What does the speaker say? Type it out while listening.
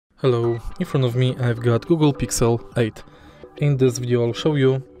Hello, in front of me I've got Google Pixel 8. In this video I'll show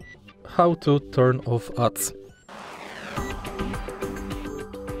you how to turn off ads.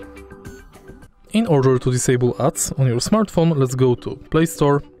 In order to disable ads on your smartphone, let's go to Play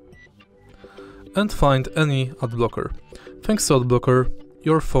Store and find any ad blocker. Thanks to ad blocker,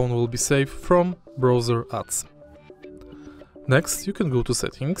 your phone will be safe from browser ads. Next, you can go to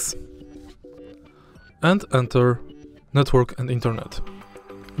Settings and enter Network and Internet.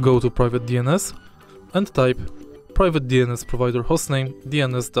 Go to Private DNS and type Private DNS Provider Hostname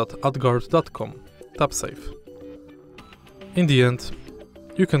dns.adguard.com. Tap Save. In the end,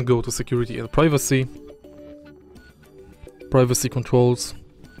 you can go to Security and Privacy, Privacy Controls,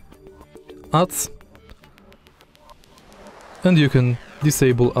 Ads, and you can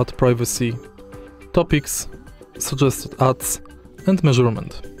disable ad privacy, topics, suggested ads, and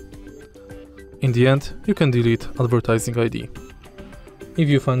measurement. In the end, you can delete advertising ID. If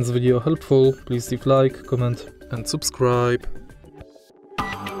you find this video helpful, please leave like, comment and subscribe.